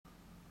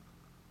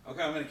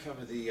Okay, I'm going to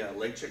cover the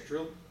leg check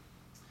drill.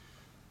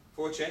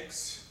 4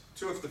 checks,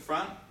 2 off the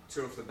front,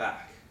 2 off the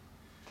back.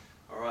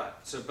 Alright,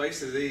 so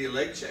basically the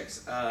leg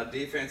checks are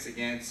defense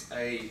against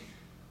a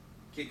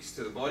kicks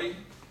to the body.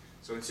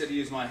 So instead of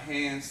using my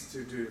hands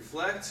to do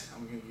deflect,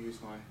 I'm going to use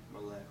my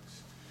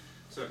legs.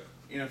 So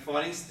in a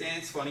fighting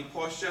stance, fighting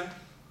posture,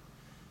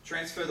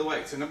 transfer the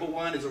weight. So number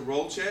 1 is a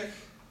roll check.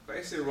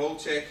 Basically a roll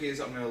check is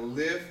I'm going to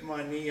lift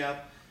my knee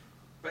up,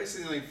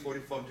 basically in a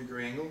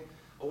 45-degree angle.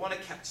 I want to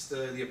catch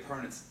the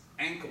opponent's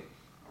ankle.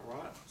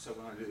 Alright, so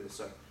when I do this,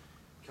 so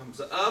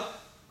comes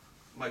up,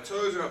 my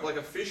toes are up like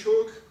a fish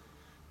hook.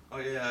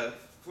 My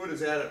foot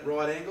is out at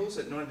right angles,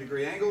 at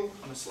 90-degree angle.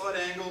 On a slight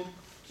angle,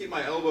 keep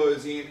my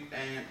elbows in,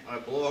 and I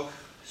block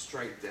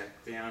straight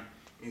down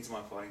into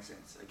my fighting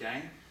stance.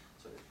 Again,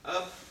 so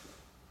up,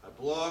 I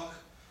block,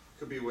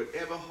 could be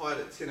whatever height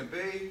it's going to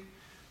be,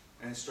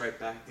 and straight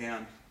back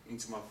down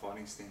into my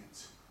fighting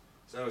stance.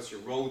 So it's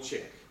your roll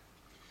check.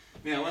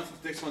 Now,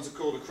 the next one's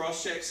called a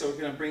cross check, so we're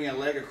going to bring our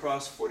leg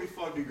across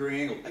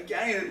 45-degree angle.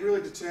 Again, it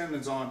really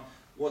determines on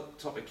what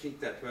type of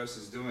kick that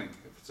person's doing.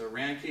 If it's a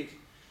round kick,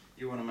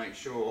 you want to make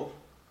sure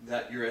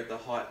that you're at the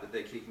height that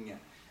they're kicking at.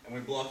 And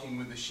we're blocking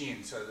with the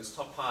shin, so this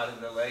top part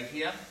of the leg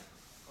here,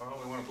 alright,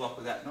 we want to block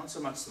with that, not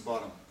so much the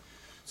bottom.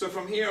 So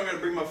from here, I'm going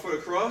to bring my foot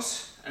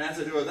across, and as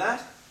I do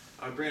that,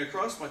 I bring it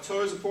across, my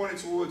toes are pointing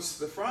towards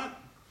the front,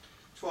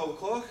 12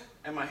 o'clock,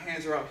 and my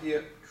hands are up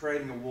here,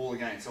 creating a wall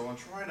again. So I'm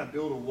trying to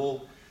build a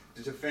wall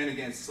to defend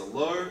against the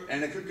low,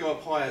 and it could go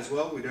up high as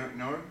well, we don't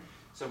know.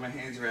 So my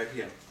hands are out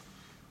here.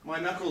 My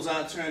knuckles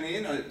aren't turned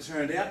in,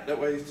 turned out, that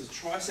way it's a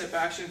tricep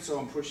action, so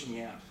I'm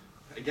pushing out.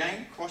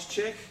 Again, cross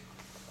check,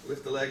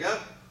 lift the leg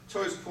up,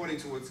 toes pointing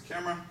towards the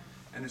camera,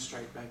 and then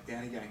straight back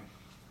down again.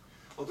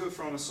 I'll do it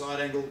from a side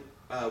angle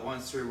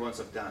once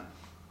I've done.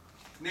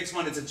 Next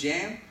one is a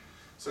jam.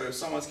 So if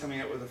someone's coming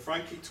out with a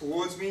front kick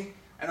towards me,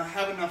 and I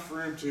have enough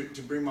room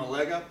to bring my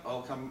leg up,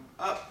 I'll come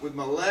up with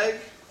my leg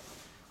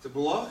to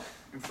block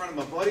in front of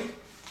my body.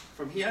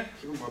 From here,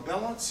 keeping my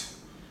balance.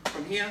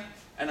 From here,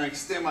 and I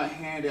extend my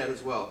hand out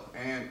as well,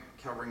 and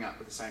covering up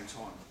at the same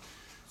time.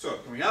 So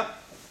coming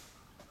up,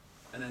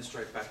 and then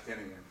straight back down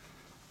again.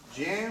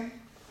 Jam,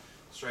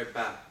 straight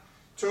back.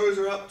 Toes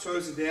are up,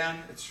 toes are down.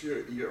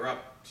 You're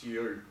up to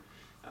you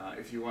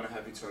if you want to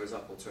have your toes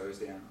up or toes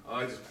down.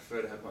 I just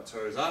prefer to have my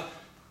toes up.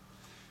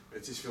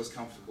 It just feels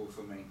comfortable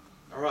for me.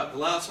 Alright, the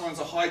last one's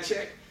a high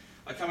check.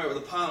 I come out with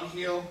a palm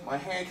heel, my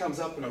hand comes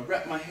up and I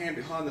wrap my hand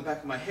behind the back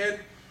of my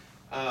head.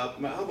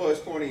 My elbow is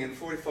pointing in a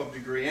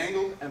 45-degree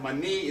angle, and my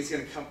knee is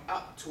going to come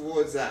up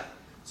towards that.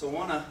 So I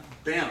want to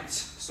bounce.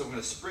 So I'm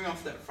going to spring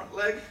off that front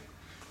leg,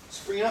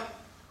 spring up,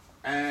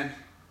 and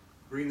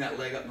bring that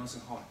leg up nice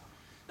and high.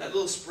 That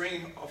little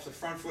spring off the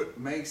front foot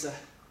makes a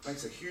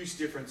huge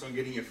difference on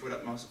getting your foot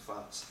up nice and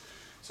fast.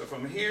 So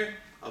from here,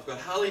 I've got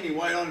hardly any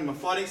weight on in my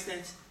fighting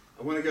stance.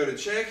 I want to go to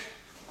check,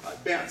 I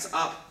bounce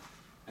up,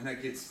 and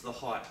that gets to the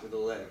height with the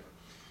leg.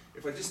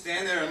 If I just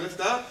stand there and lift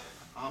up,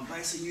 I'm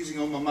basically using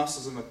all my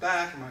muscles in my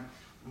back,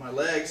 my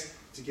legs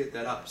to get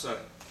that up. So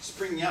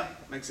springing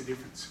up makes a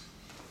difference.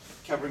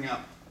 Covering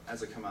up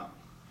as I come up.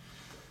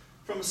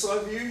 From a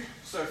side view,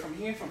 so from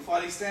here, from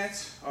fighting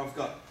stance, I've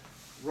got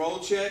roll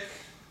check,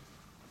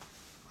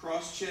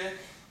 cross check,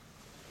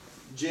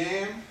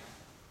 jam,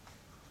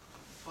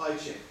 high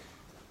check.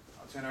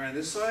 I'll turn around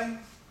this side,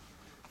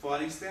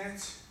 fighting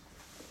stance,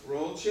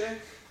 roll check,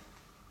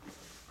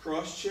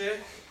 cross check,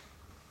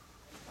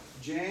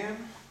 jam,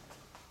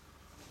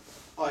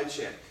 high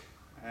check.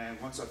 And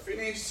once I've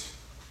finished,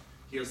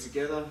 heels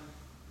together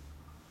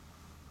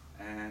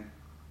and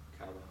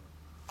cover.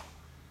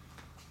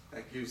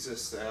 That gives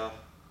us our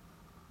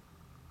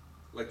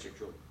leg check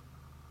drill.